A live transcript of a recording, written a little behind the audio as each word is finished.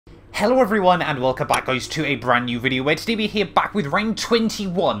Hello everyone and welcome back guys to a brand new video where today we're here back with round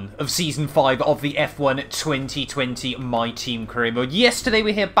 21 of Season 5 of the F1 2020 My Team Career Mode. Yesterday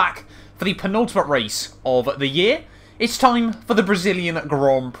we're here back for the penultimate race of the year. It's time for the Brazilian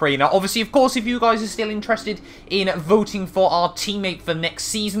Grand Prix. Now obviously of course if you guys are still interested in voting for our teammate for next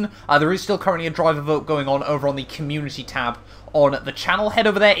season, there is still currently a driver vote going on over on the community tab on the channel. Head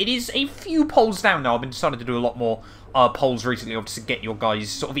over there. It is a few polls down now. I've been deciding to do a lot more polls recently to get your guys'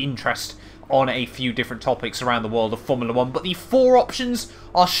 sort of interest on a few different topics around the world of Formula 1. But the four options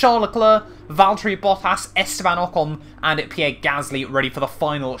are Charles Leclerc, Valtteri Bottas, Esteban Ocon and Pierre Gasly ready for the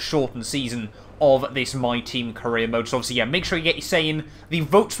final shortened season of this My Team Career Mode. So obviously, yeah, make sure you get your say in. The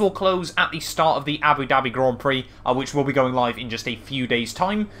votes will close at the start of the Abu Dhabi Grand Prix, which will be going live in just a few days'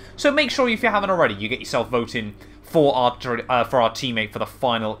 time. So make sure, if you haven't already, you get yourself voting for our teammate for the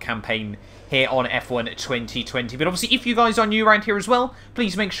final campaign here on F1 2020. But obviously, if you guys are new around here as well,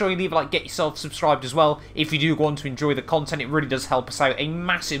 please make sure you leave a like, get yourself subscribed as well. If you do want to enjoy the content, it really does help us out. A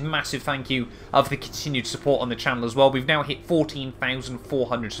massive, massive thank you for the continued support on the channel as well. We've now hit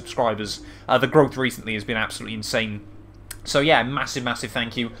 14,400 subscribers. The growth recently has been absolutely insane. So yeah, massive, massive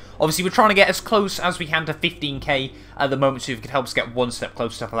thank you. Obviously, we're trying to get as close as we can to 15k at the moment, so if you could help us get one step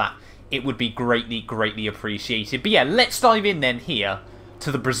closer to that, it would be greatly, greatly appreciated. But yeah, let's dive in then here to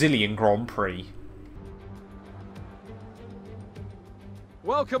the Brazilian Grand Prix.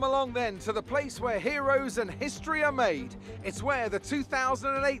 Welcome along then to the place where heroes and history are made. It's where the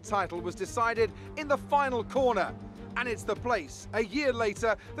 2008 title was decided in the final corner. And it's the place, a year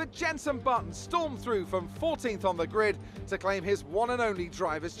later, that Jenson Button stormed through from 14th on the grid to claim his one and only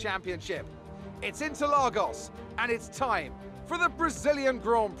Drivers' Championship. It's Interlagos, and it's time for the Brazilian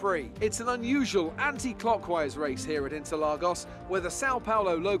Grand Prix. It's an unusual anti-clockwise race here at Interlagos, where the Sao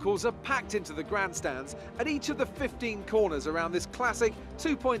Paulo locals are packed into the grandstands at each of the 15 corners around this classic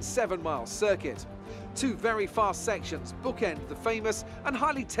 2.7-mile circuit. Two very fast sections bookend the famous and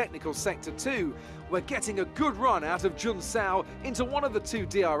highly technical Sector 2, where getting a good run out of Junção into one of the two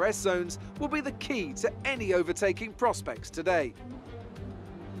DRS zones will be the key to any overtaking prospects today.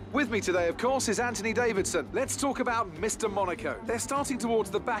 With me today, of course, is Anthony Davidson. Let's talk about Mr. Monaco. They're starting towards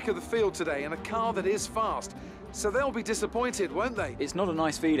the back of the field today in a car that is fast, so they'll be disappointed, won't they? It's not a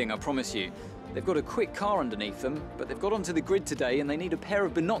nice feeling, I promise you. They've got a quick car underneath them, but they've got onto the grid today and they need a pair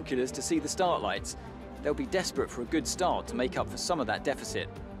of binoculars to see the start lights. They'll be desperate for a good start to make up for some of that deficit.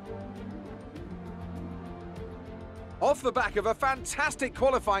 Off the back of a fantastic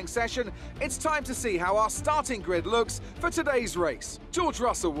qualifying session, it's time to see how our starting grid looks for today's race. George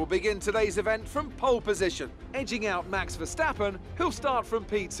Russell will begin today's event from pole position, edging out Max Verstappen, who'll start from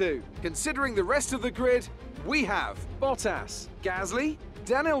P2. Considering the rest of the grid, we have Bottas, Gasly,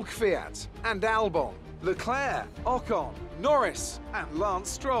 Daniel Kvyat and Albon, Leclerc, Ocon, Norris and Lance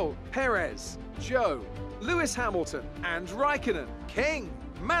Stroll, Perez, Joe, Lewis Hamilton and Raikkonen, King,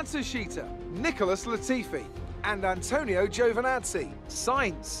 Matsushita, Nicholas Latifi and Antonio Giovinazzi,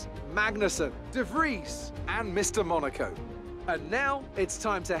 Sainz, Magnussen, De Vries and Mr. Monaco. And now it's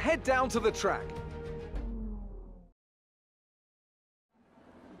time to head down to the track.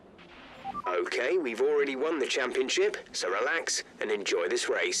 Okay, we've already won the championship, so relax and enjoy this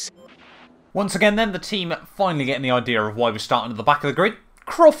race. Once again then, the team finally getting the idea of why we're starting at the back of the grid.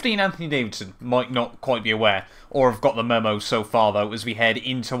 Crofty and Anthony Davidson might not quite be aware, or have got the memo so far though, as we head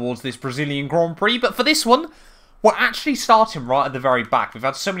in towards this Brazilian Grand Prix. But for this one, we're actually starting right at the very back. We've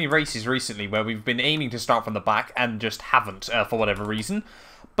had so many races recently where we've been aiming to start from the back and just haven't for whatever reason.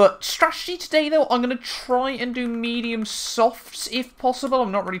 But strategy today though, I'm going to try and do medium softs if possible.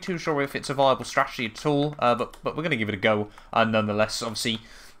 I'm not really too sure if it's a viable strategy at all, but we're going to give it a go nonetheless. Obviously,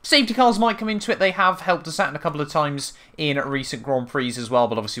 safety cars might come into it. They have helped us out a couple of times in recent Grand Prix as well,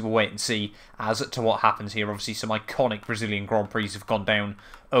 but obviously we'll wait and see as to what happens here. Obviously some iconic Brazilian Grand Prix have gone down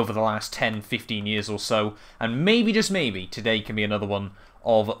over the last 10-15 years or so, and maybe, just maybe, today can be another one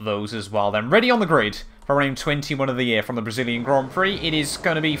of those as well. Then ready on the grid for round 21 of the year from the Brazilian Grand Prix. It is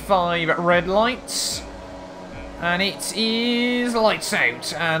going to be 5 red lights, and it is lights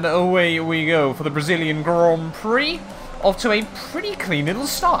out, and away we go for the Brazilian Grand Prix. Off to a pretty clean little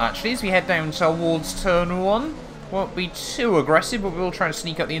start, actually, as we head down towards turn 1. Won't be too aggressive, but we'll try and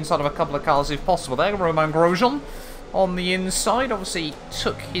sneak up the inside of a couple of cars if possible there. Romain Grosjean on the inside, obviously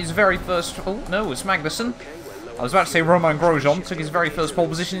took his very first... Oh, no, it's Magnussen. I was about to say Romain Grosjean took his very first pole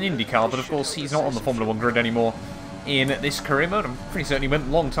position in IndyCar, but of course he's not on the Formula 1 grid anymore in this career mode. I'm pretty certain he went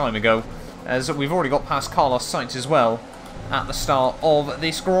a long time ago, as we've already got past Carlos Sainz as well at the start of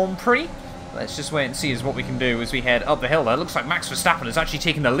this Grand Prix. Let's just wait and see what we can do as we head up the hill there. Looks like Max Verstappen has actually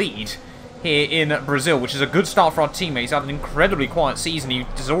taken the lead here in Brazil, which is a good start for our teammate. He's had an incredibly quiet season. He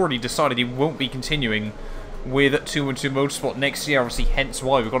has already decided he won't be continuing with 212 Motorsport next year, obviously, hence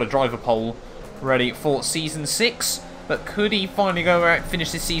why we've got a driver poll ready for Season 6. But could he finally go out,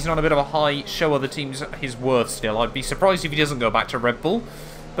 finish this season on a bit of a high, show other teams his worth still? I'd be surprised if he doesn't go back to Red Bull.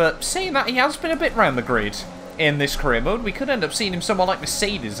 But saying that, he has been a bit round the grid in this career mode. We could end up seeing him somewhere like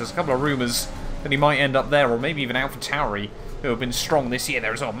Mercedes. There's a couple of rumours that he might end up there, or maybe even Alpha Tauri, who have been strong this year.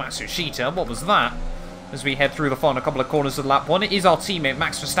 There is our Matsushita. What was that? As we head through the final couple of corners of lap 1, it is our teammate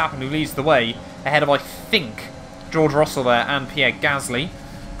Max Verstappen who leads the way, ahead of, I think, George Russell there and Pierre Gasly.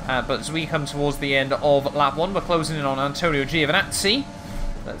 But as we come towards the end of lap 1, we're closing in on Antonio Giovinazzi.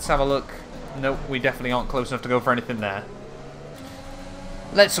 Let's have a look. Nope, we definitely aren't close enough to go for anything there.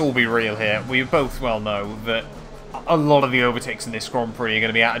 Let's all be real here. We both well know that a lot of the overtakes in this Grand Prix are going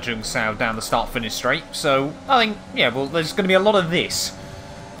to be out of Zhou down the start-finish straight. So, I think, yeah, well, there's going to be a lot of this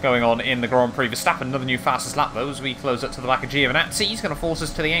going on in the Grand Prix. Verstappen, another new fastest lap, though, as we close up to the back of Giovinazzi. He's going to force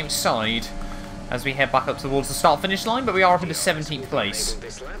us to the outside as we head back up towards the start-finish line, but we are up into 17th place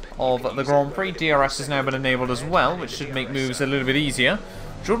of the Grand Prix. DRS has now been enabled as well, which should make moves a little bit easier.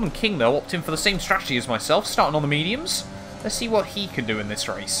 Jordan King, though, opting for the same strategy as myself, starting on the mediums. Let's see what he can do in this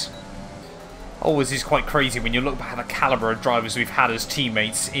race. Always is quite crazy when you look back at the calibre of drivers we've had as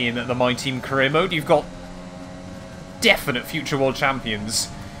teammates in the My Team career mode. You've got definite future world champions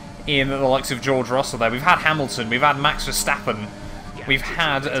in the likes of George Russell there. We've had Hamilton, we've had Max Verstappen, we've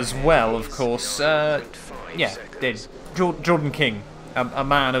had as well, of course, Jordan King, a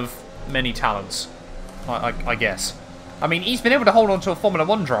man of many talents, I guess. I mean, he's been able to hold on to a Formula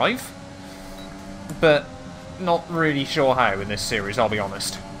 1 drive, but not really sure how in this series, I'll be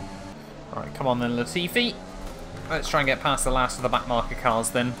honest. Alright, come on then, Latifi. Let's try and get past the last of the backmarker cars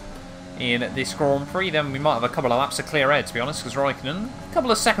then in this Grand Prix. Then we might have a couple of laps to clear air, to be honest, because Raikkonen, a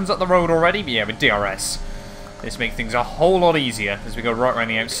couple of seconds up the road already, but yeah, with DRS, this makes things a whole lot easier as we go right around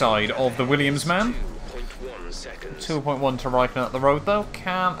the outside of the Williams man. 2.1 to Raikkonen up the road, though.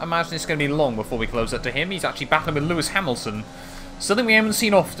 Can't imagine it's going to be long before we close up to him. He's actually battling with Lewis Hamilton, something we haven't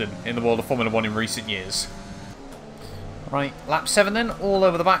seen often in the world of Formula 1 in recent years. Right, lap 7 then, all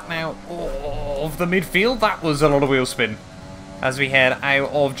over the back now of the midfield. That was a lot of wheel spin. As we head out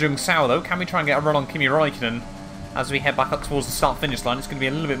of Zhou, though, can we try and get a run on Kimi Raikkonen as we head back up towards the start-finish line? It's going to be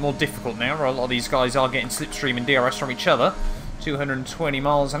a little bit more difficult now, where a lot of these guys are getting slipstream and DRS from each other. 220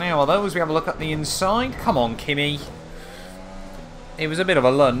 miles an hour, though, as we have a look at the inside. Come on, Kimi. It was a bit of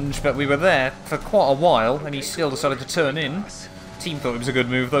a lunge, but we were there for quite a while, and he still decided to turn in. Team thought it was a good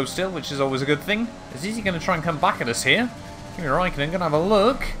move, though, still, which is always a good thing. Is he going to try and come back at us here? Kimi Raikkonen going to have a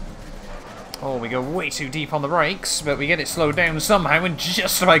look. Oh, we go way too deep on the brakes, but we get it slowed down somehow and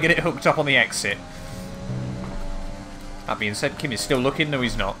just about get it hooked up on the exit. That being said, Kimi's still looking. No,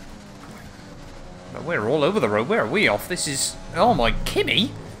 he's not. But we're all over the road. Where are we off? This is... Oh, my...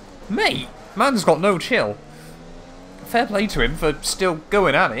 Kimi? Mate, man's got no chill. Fair play to him for still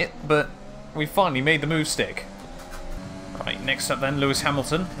going at it, but we finally made the move stick. Right, next up then, Lewis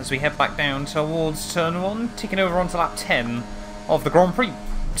Hamilton, as we head back down towards turn 1, ticking over onto lap 10 of the Grand Prix.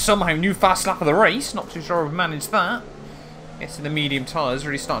 Somehow new fast lap of the race, not too sure we've managed that. Getting the medium tyres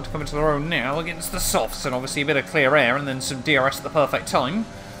really starting to come into their own now against the softs, and obviously a bit of clear air and then some DRS at the perfect time.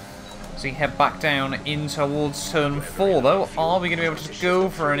 As we head back down in towards turn 4 though, are we going to be able to go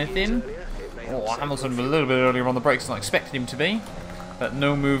for anything? Oh, Hamilton a little bit earlier on the brakes than I expected him to be. But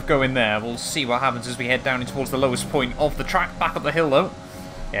no move going there. We'll see what happens as we head down towards the lowest point of the track. Back up the hill, though.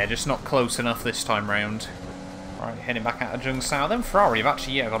 Yeah, just not close enough this time round. Right, heading back out of Zhou. Then Ferrari have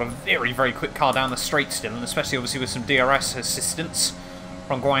actually got a very, very quick car down the straight still, and especially obviously with some DRS assistance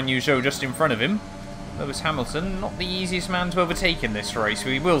from Guan Yu Zhou just in front of him. Lewis Hamilton, not the easiest man to overtake in this race.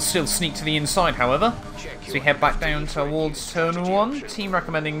 We will still sneak to the inside, however, as we head back down towards turn 1. Team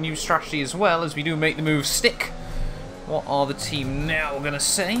recommending new strategy as well, as we do make the move stick. What are the team now going to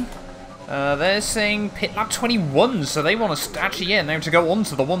say? They're saying pit lap 21, so they want us actually, now to go on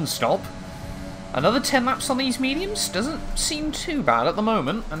to the one stop. Another 10 laps on these mediums doesn't seem too bad at the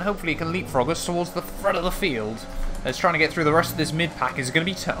moment, and hopefully it can leapfrog us towards the front of the field, as trying to get through the rest of this mid-pack is going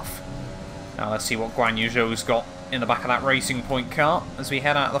to be tough. Now let's see what Guan Yu Zhou's got in the back of that Racing Point car as we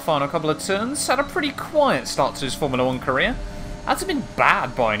head out the final couple of turns. Had a pretty quiet start to his Formula 1 career. Hasn't been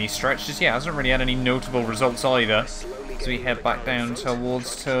bad by any stretch, just hasn't really had any notable results either. As we head back down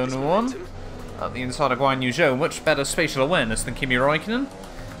towards turn 1. At the inside of Guan Yu Zhou, much better spatial awareness than Kimi Raikkonen.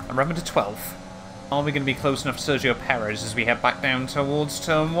 And we're up into 12th. Are we going to be close enough to Sergio Perez as we head back down towards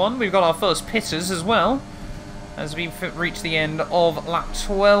turn 1? We've got our first pitters as well, as we've reached the end of lap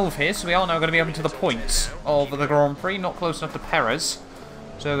 12 here, so we are now going to be up into the points of the Grand Prix. Not close enough to Perez.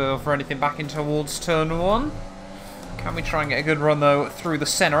 So go for anything back in towards turn 1. Can we try and get a good run, though, through the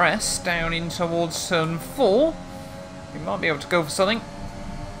centre S, down in towards turn 4? We might be able to go for something.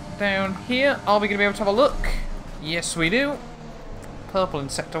 Down here, are we going to be able to have a look? Yes, we do. Purple in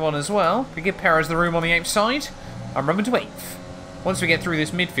sector 1 as well. We give Perez the room on the outside. I'm running to 8th. Once we get through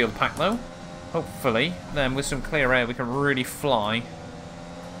this midfield pack, though, hopefully, then with some clear air, we can really fly.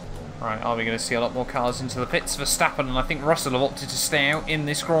 Right, are we going to see a lot more cars into the pits? Verstappen and I think Russell have opted to stay out in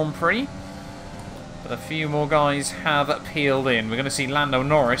this Grand Prix. But a few more guys have peeled in. We're going to see Lando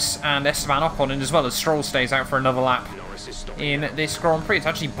Norris and Esteban Ocon in, as well as Stroll stays out for another lap in this Grand Prix. It's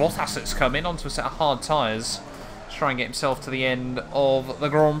actually Bottas that's come in onto a set of hard tyres to try and get himself to the end of the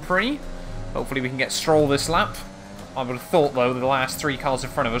Grand Prix. Hopefully we can get Stroll this lap. I would have thought, though, that the last 3 cars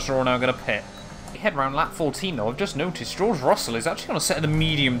in front of us are all now going to pit. We head around lap 14, though. I've just noticed George Russell is actually on a set of the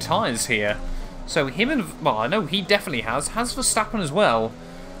medium tyres here. So him and, well, I know he definitely has Verstappen as well,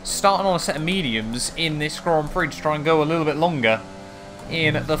 starting on a set of mediums in this Grand Prix to try and go a little bit longer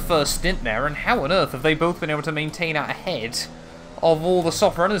in the first stint there. And how on earth have they both been able to maintain out ahead of all the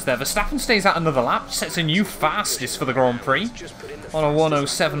soft runners there? Verstappen stays out another lap, sets a new fastest for the Grand Prix on a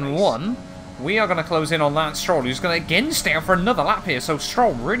 1:07.1. We are going to close in on Lance Stroll, who's going to again stay out for another lap here. So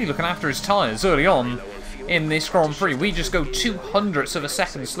Stroll really looking after his tyres early on in this Grand Prix. We just go 0.02 of a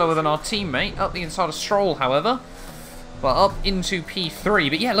second slower than our teammate. Up the inside of Stroll, however. But up into P3.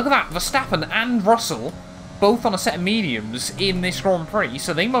 But yeah, look at that. Verstappen and Russell both on a set of mediums in this Grand Prix.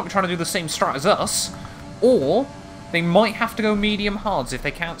 So they might be trying to do the same strat as us. Or they might have to go medium hards if they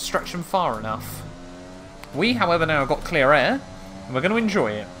can't stretch them far enough. We, however, now have got clear air. And we're going to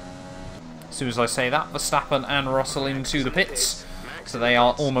enjoy it. As soon as I say that, Verstappen and Russell into the pits. So they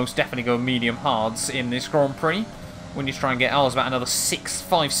are almost definitely going medium hards in this Grand Prix. We need to try and get ours about another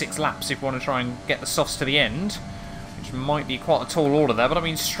 5-6 laps if we want to try and get the softs to the end. Which might be quite a tall order there. But I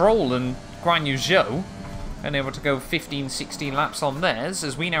mean, Stroll and Guan Yu Zhou are able to go 15-16 laps on theirs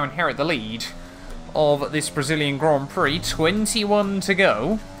as we now inherit the lead of this Brazilian Grand Prix. 21 to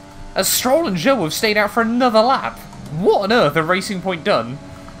go. As Stroll and Zhou have stayed out for another lap. What on earth have Racing Point done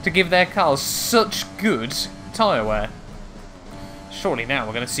to give their cars such good tyre wear? Surely now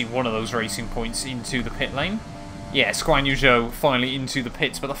we're going to see one of those Racing Points into the pit lane. Yes, Guan Yu Zhou finally into the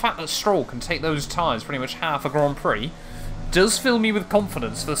pits, but the fact that Stroll can take those tyres pretty much half a Grand Prix does fill me with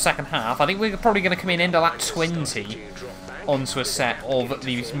confidence for the second half. I think we're probably going to come in end of lap 20 onto a set of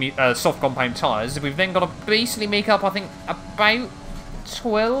these soft compound tyres. We've then got to basically make up, I think, about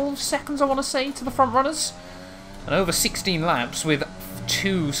 12 seconds, I want to say, to the front runners. And over 16 laps with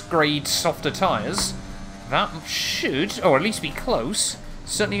 2 grade softer tyres. That should, or at least be close,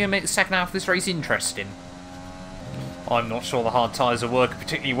 certainly going to make the second half of this race interesting. I'm not sure the hard tyres are working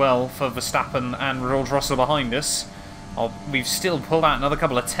particularly well for Verstappen and George Russell behind us. We've still pulled out another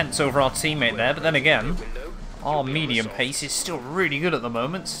couple of tenths over our teammate there, but then again, our medium pace is still really good at the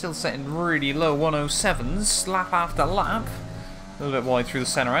moment, still setting really low 1:07s, lap after lap. A little bit wide through the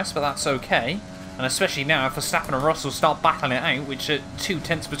centre S, but that's okay. And especially now, if Verstappen and Russell start battling it out, which are 2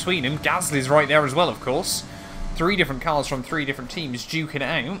 tenths between them. Gasly's right there as well, of course. 3 different cars from 3 different teams duking it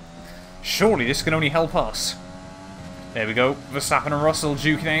out. Surely this can only help us. There we go. Verstappen and Russell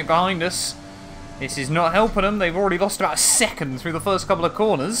duking out behind us. This is not helping them. They've already lost about a second through the first couple of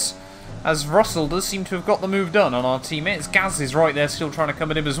corners, as Russell does seem to have got the move done on our teammates. Gasly's right there still trying to come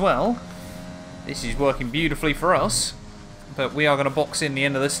at him as well. This is working beautifully for us. But we are going to box in the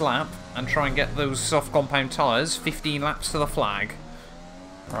end of this lap and try and get those soft compound tyres 15 laps to the flag.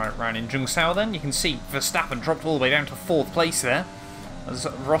 Right, round in Zhengzhou then. You can see Verstappen dropped all the way down to 4th place there, as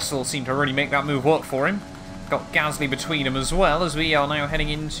Russell seemed to really make that move work for him. Got Gasly between them as well, as we are now heading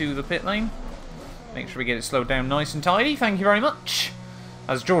into the pit lane. Make sure we get it slowed down nice and tidy. Thank you very much.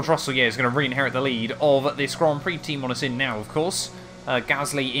 As George Russell, yeah, is going to re-inherit the lead of this Grand Prix team on us in now, of course.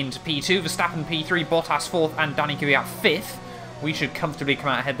 Gasly into P2, Verstappen P3, Bottas 4th, and Danny Kvyat 5th. We should comfortably come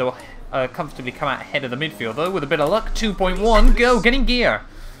out ahead, though. Ahead of the midfield, though, with a bit of luck. 2.1, go, get in gear.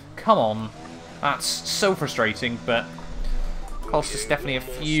 Come on, that's so frustrating, but cost us definitely a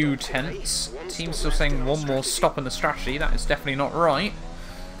few tenths. Team's still saying one more stop in the strategy. That is definitely not right.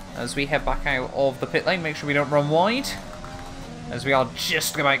 As we head back out of the pit lane, make sure we don't run wide, as we are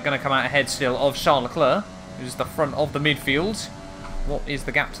just about going to come out ahead still of Charles Leclerc, who's the front of the midfield. What is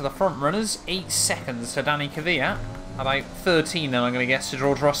the gap to the front runners? 8 seconds to Danny Kvyat. About 13 then, I'm going to guess, to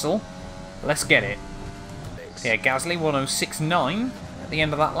George Russell. Let's get it. Yeah, Gasly 1:06.9 at the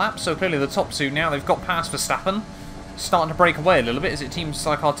end of that lap. So clearly the top 2 now, they've got past Verstappen. Starting to break away a little bit, as it seems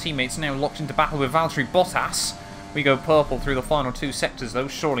like our teammates now locked into battle with Valtteri Bottas. We go purple through the final 2 sectors though.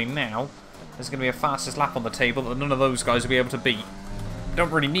 Surely now there's going to be a fastest lap on the table that none of those guys will be able to beat.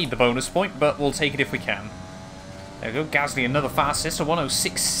 Don't really need the bonus point, but we'll take it if we can. There we go, Gasly another fastest, a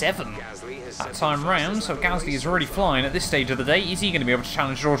 106.7 that time round. So Gasly is already flying at this stage of the day. Is he going to be able to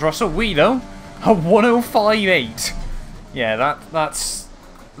challenge George Russell? We though, a 105.8. Yeah,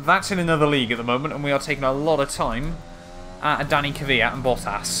 that's in another league at the moment, and we are taking a lot of time at Danny Kvyat and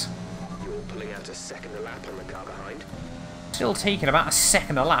Bottas. You're pulling out a second a lap on the car behind. Still taking about a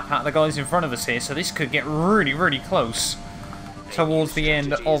second a lap out of the guys in front of us here, so this could get really, really close towards the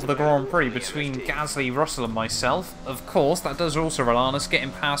end of the Grand Prix between Gasly, Russell and myself. Of course, that does also rely on us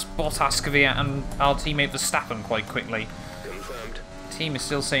getting past Bottas, Kvyat and our teammate Verstappen quite quickly. Confirmed. The team is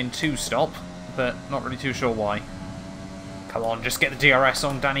still saying 2 stop, but not really too sure why. Come on, just get the DRS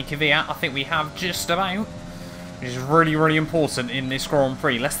on Danny Kvyat. I think we have just about, which is really, really important in this Grand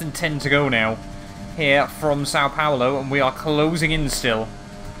Prix. Less than 10 to go now here from Sao Paulo, and we are closing in still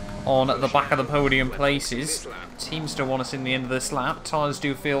on the back of the podium places. Team still want us in the end of this lap. Tyres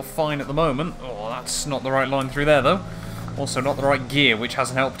do feel fine at the moment. Oh, that's not the right line through there though. Also not the right gear, which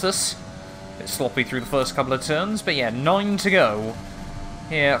hasn't helped us. A bit sloppy through the first couple of turns, but yeah, 9 to go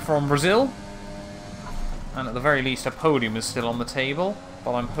here from Brazil. And at the very least a podium is still on the table,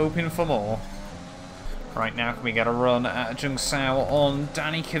 but I'm hoping for more. Right now, can we get a run at Jungsao on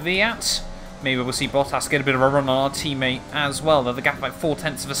Danny Kvyat? Maybe we'll see Bottas get a bit of a run on our teammate as well, though the gap about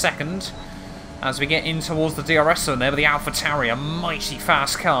 0.4 of a second. As we get in towards the DRS zone there with the AlphaTauri, a mighty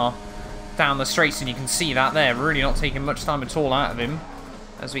fast car down the straights, and you can see that there, really not taking much time at all out of him.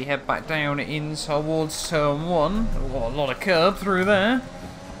 As we head back down in towards turn 1, oh, a lot of curb through there.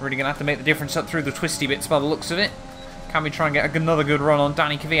 Really going to have to make the difference up through the twisty bits by the looks of it. Can we try and get another good run on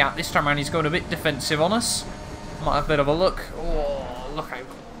Danny Kvyat? This time around he's going a bit defensive on us. Might have a bit of a look. Oh, look how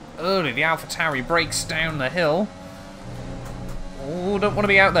early the AlphaTauri breaks down the hill. Oh, don't want to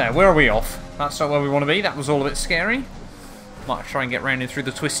be out there. Where are we off? That's not where we want to be. That was all a bit scary. Might try and get round in through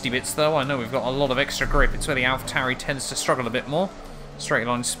the twisty bits though. I know we've got a lot of extra grip. It's where the AlphaTauri tends to struggle a bit more. Straight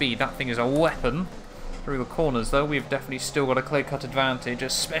line speed, that thing is a weapon. Through the corners though, we've definitely still got a clear-cut advantage,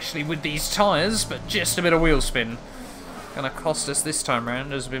 especially with these tyres, but just a bit of wheel spin. Gonna cost us this time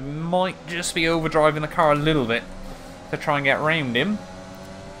round, as we might just be overdriving the car a little bit to try and get round him.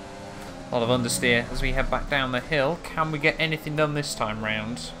 A lot of understeer as we head back down the hill. Can we get anything done this time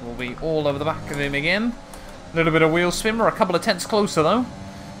round? We'll be all over the back of him again. A little bit of wheel spin. We're a couple of tenths closer though.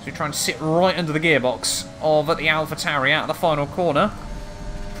 So we try and sit right under the gearbox of the AlphaTauri out of the final corner.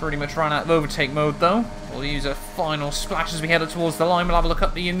 Pretty much ran out of overtake mode though. We'll use a final splash as we head up towards the line. We'll have a look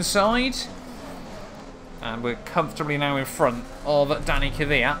up the inside. And we're comfortably now in front of Danny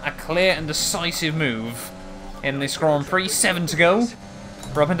Kvyat. A clear and decisive move in this Grand Prix. 7 to go.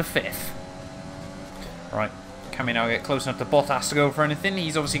 We're up into 5th. Right, can we now get close enough to Bottas to go for anything?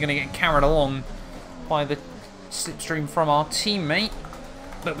 He's obviously going to get carried along by the slipstream from our teammate.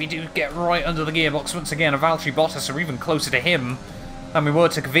 But we do get right under the gearbox once again. Valtteri Bottas are even closer to him than we were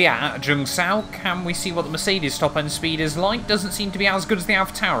to Kvyat at Jungsao. Can we see what the Mercedes top-end speed is like? Doesn't seem to be as good as the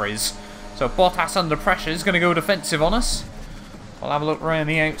AlphaTauri's. So Bottas under pressure is going to go defensive on us. We'll have a look around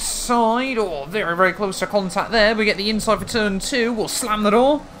the outside. Oh, very, very close to contact there. We get the inside for turn 2. We'll slam the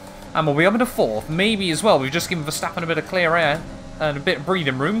door. And we'll be up into 4th. Maybe as well, we've just given Verstappen a bit of clear air and a bit of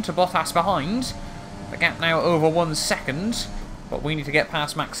breathing room to Bottas behind. The gap now over 1 second. But we need to get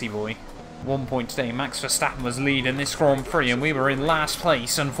past Maxi Boy. 1 point today. Max Verstappen was leading this Grand Prix and we were in last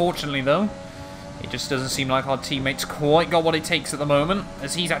place. Unfortunately though, it just doesn't seem like our teammates quite got what it takes at the moment,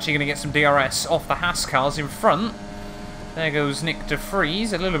 as he's actually going to get some DRS off the Haas cars in front. There goes Nick de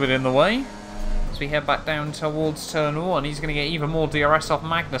Vries, a little bit in the way. As we head back down towards turn 1, he's going to get even more DRS off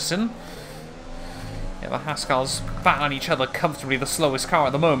Magnussen. Yeah, the Haas cars battling each other comfortably, the slowest car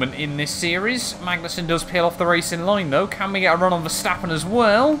at the moment in this series. Magnussen does peel off the racing line though. Can we get a run on Verstappen as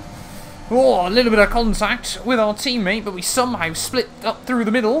well? Oh, a little bit of contact with our teammate, but we somehow split up through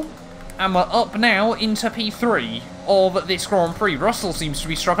the middle. And we're up now into P3 of this Grand Prix. Russell seems to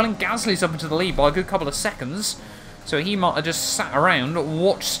be struggling. Gasly's up into the lead by a good couple of seconds. So he might have just sat around,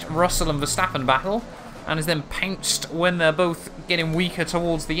 watched Russell and Verstappen battle, and has then pounced when they're both getting weaker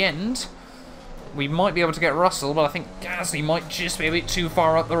towards the end. We might be able to get Russell, but I think Gasly might just be a bit too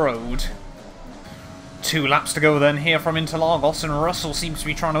far up the road. 2 laps to go then here from Interlagos, and Russell seems to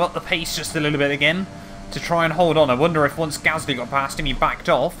be trying to up the pace just a little bit again to try and hold on. I wonder if once Gasly got past him, he backed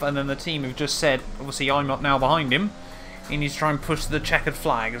off, and then the team have just said, obviously I'm up now behind him. He needs to try and push the checkered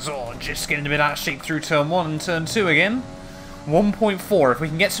flags. Oh, just getting a bit out of shape through turn 1 and turn 2 again. 1.4. If we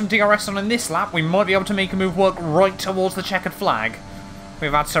can get some DRS on in this lap, we might be able to make a move work right towards the checkered flag.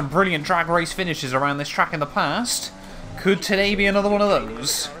 We've had some brilliant drag race finishes around this track in the past. Could today be another one of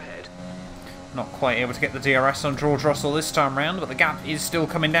those? Not quite able to get the DRS on George Russell this time round, but the gap is still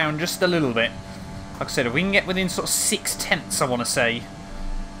coming down just a little bit. Like I said, if we can get within sort of 6/10, I want to say,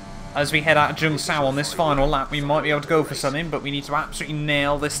 as we head out of Jungsao on this final lap, we might be able to go for something, but we need to absolutely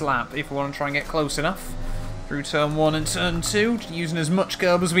nail this lap if we want to try and get close enough. Through turn 1 and turn 2, using as much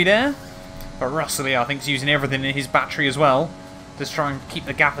curb as we dare. But Russell, yeah, I think, is using everything in his battery as well, just try and keep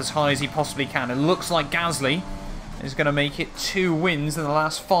the gap as high as he possibly can. It looks like Gasly is going to make it 2 wins in the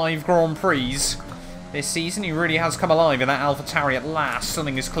last 5 Grand Prix this season. He really has come alive in that AlphaTauri at last.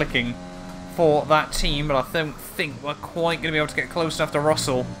 Something is clicking for that team, but I don't think we're quite going to be able to get close enough to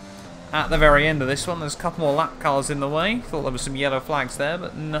Russell at the very end of this one. There's a couple more lap cars in the way. Thought there were some yellow flags there,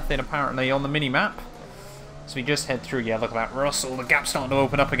 but nothing apparently on the mini-map. So we just head through. Yeah, look at that. Russell, the gap's starting to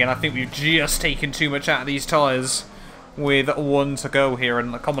open up again. I think we've just taken too much out of these tyres with 1 to go here,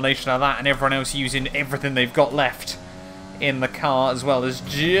 and the combination of that and everyone else using everything they've got left in the car as well has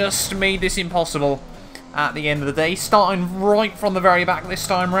just made this impossible at the end of the day. Starting right from the very back this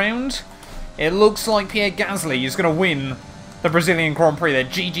time round, it looks like Pierre Gasly is going to win the Brazilian Grand Prix there.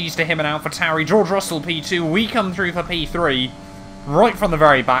 GG's to him and AlphaTauri. George Russell P2, we come through for P3 right from the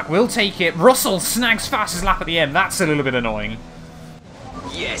very back. We'll take it. Russell snags fastest lap at the end. That's a little bit annoying.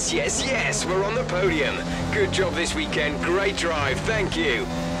 Yes, yes, yes, we're on the podium. Good job this weekend, great drive, thank you.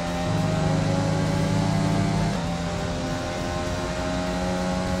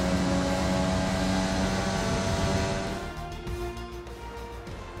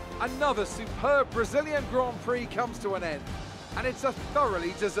 Another superb Brazilian Grand Prix comes to an end, and it's a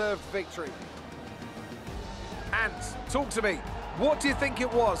thoroughly deserved victory. And talk to me, what do you think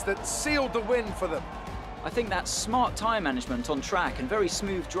it was that sealed the win for them? I think that smart tyre management on track and very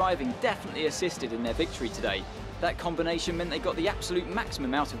smooth driving definitely assisted in their victory today. That combination meant they got the absolute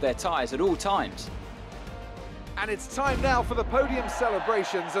maximum out of their tyres at all times. And it's time now for the podium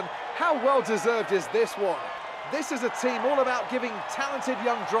celebrations, and how well deserved is this one? This is a team all about giving talented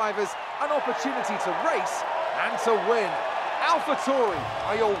young drivers an opportunity to race and to win. AlphaTauri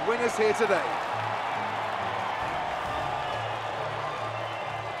are your winners here today.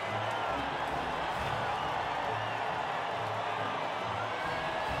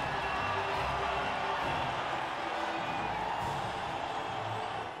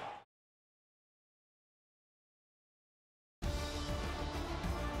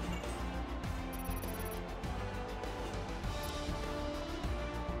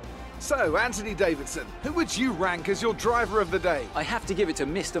 So, Anthony Davidson, who would you rank as your driver of the day? I have to give it to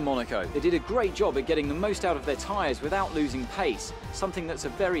Mr. Monaco. They did a great job at getting the most out of their tyres without losing pace, something that's a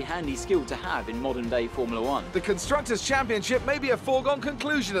very handy skill to have in modern-day Formula One. The Constructors' Championship may be a foregone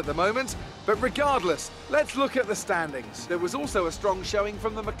conclusion at the moment, but regardless, let's look at the standings. There was also a strong showing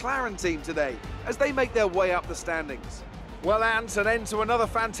from the McLaren team today, as they make their way up the standings. Well, Ant, an end to another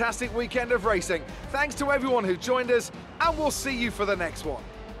fantastic weekend of racing. Thanks to everyone who joined us, and we'll see you for the next one.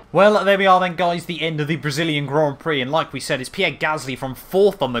 Well, there we are then, guys, the end of the Brazilian Grand Prix, and like we said, it's Pierre Gasly from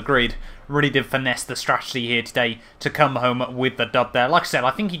 4th on the grid. Really did finesse the strategy here today to come home with the dub there. Like I said,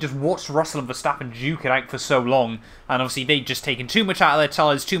 I think he just watched Russell and Verstappen duke it out for so long, and obviously they'd just taken too much out of their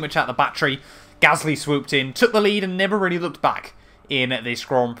tyres, too much out of the battery. Gasly swooped in, took the lead, and never really looked back in this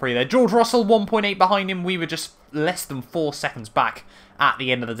Grand Prix there. George Russell, 1.8 behind him. We were just less than 4 seconds back at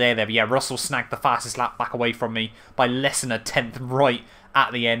the end of the day there. But yeah, Russell snagged the fastest lap back away from me by less than a 10th right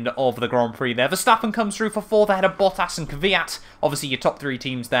at the end of the Grand Prix there. Verstappen comes through for 4th ahead of Bottas and Kvyat. Obviously your top 3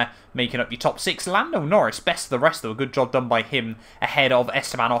 teams there making up your top 6. Lando Norris, best of the rest though. A good job done by him ahead of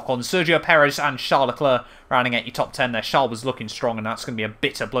Esteban Ocon. Sergio Perez and Charles Leclerc rounding out your top 10 there. Charles was looking strong, and that's going to be a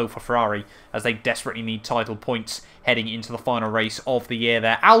bitter blow for Ferrari as they desperately need title points heading into the final race of the year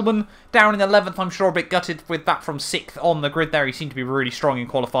there. Albon down in 11th. I'm sure a bit gutted with that from 6th on the grid there. He seemed to be really strong in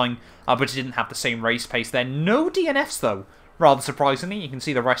qualifying, but he didn't have the same race pace there. No DNFs though. Rather surprisingly, you can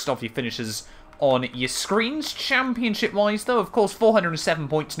see the rest of your finishes on your screens. Championship-wise, though, of course, 407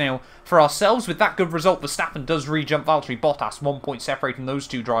 points now for ourselves. With that good result, Verstappen does re-jump Valtteri Bottas, 1 point separating those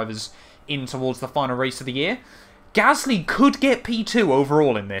two drivers in towards the final race of the year. Gasly could get P2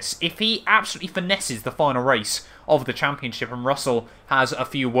 overall in this if he absolutely finesses the final race of the championship, and Russell has a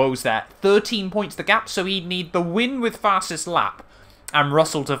few woes there. 13 points the gap, so he'd need the win with fastest lap and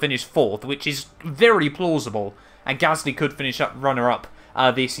Russell to finish 4th, which is very plausible. And Gasly could finish up runner-up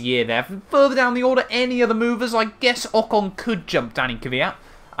this year there. Further down the order, any other movers? I guess Ocon could jump Danny Kvyat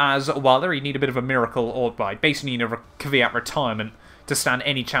as well. There, he'd need a bit of a miracle, or basically need a Kvyat retirement to stand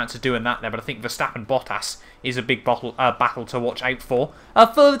any chance of doing that there. But I think Verstappen-Bottas is a big battle to watch out for.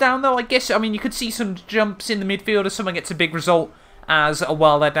 Further down, though, I guess, I mean, you could see some jumps in the midfield if someone gets a big result as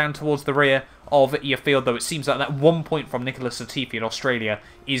well. They're down towards the rear of your field, though. It seems like that 1 point from Nicholas Latifi in Australia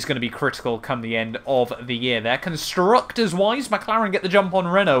is going to be critical come the end of the year there. Constructors-wise, McLaren get the jump on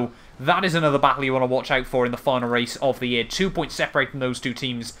Renault. That is another battle you want to watch out for in the final race of the year. 2 points separating those two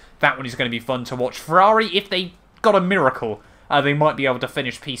teams. That one is going to be fun to watch. Ferrari, if they got a miracle, they might be able to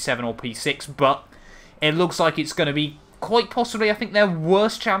finish P7 or P6, but it looks like it's going to be quite possibly, I think, their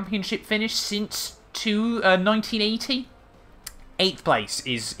worst championship finish since 1980. 8th place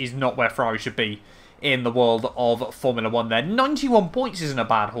is not where Ferrari should be in the world of Formula 1 there. 91 points isn't a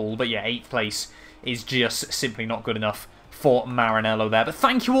bad haul, but yeah, 8th place is just simply not good enough for Maranello there. But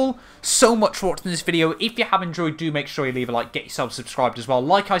thank you all so much for watching this video. If you have enjoyed, do make sure you leave a like, get yourself subscribed as well.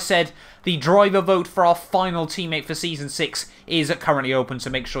 Like I said, the driver vote for our final teammate for Season 6 is currently open, so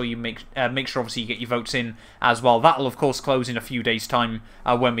make sure you make sure obviously you get your votes in as well. That'll of course close in a few days' time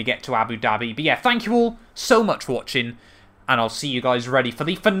when we get to Abu Dhabi. But yeah, thank you all so much for watching, and I'll see you guys ready for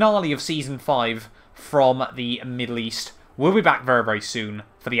the finale of Season 5 from the Middle East. We'll be back very, very soon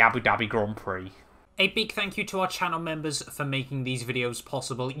for the Abu Dhabi Grand Prix. A big thank you to our channel members for making these videos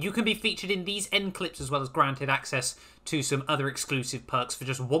possible. You can be featured in these end clips as well as granted access to some other exclusive perks for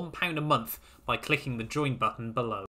just £1 a month by clicking the join button below.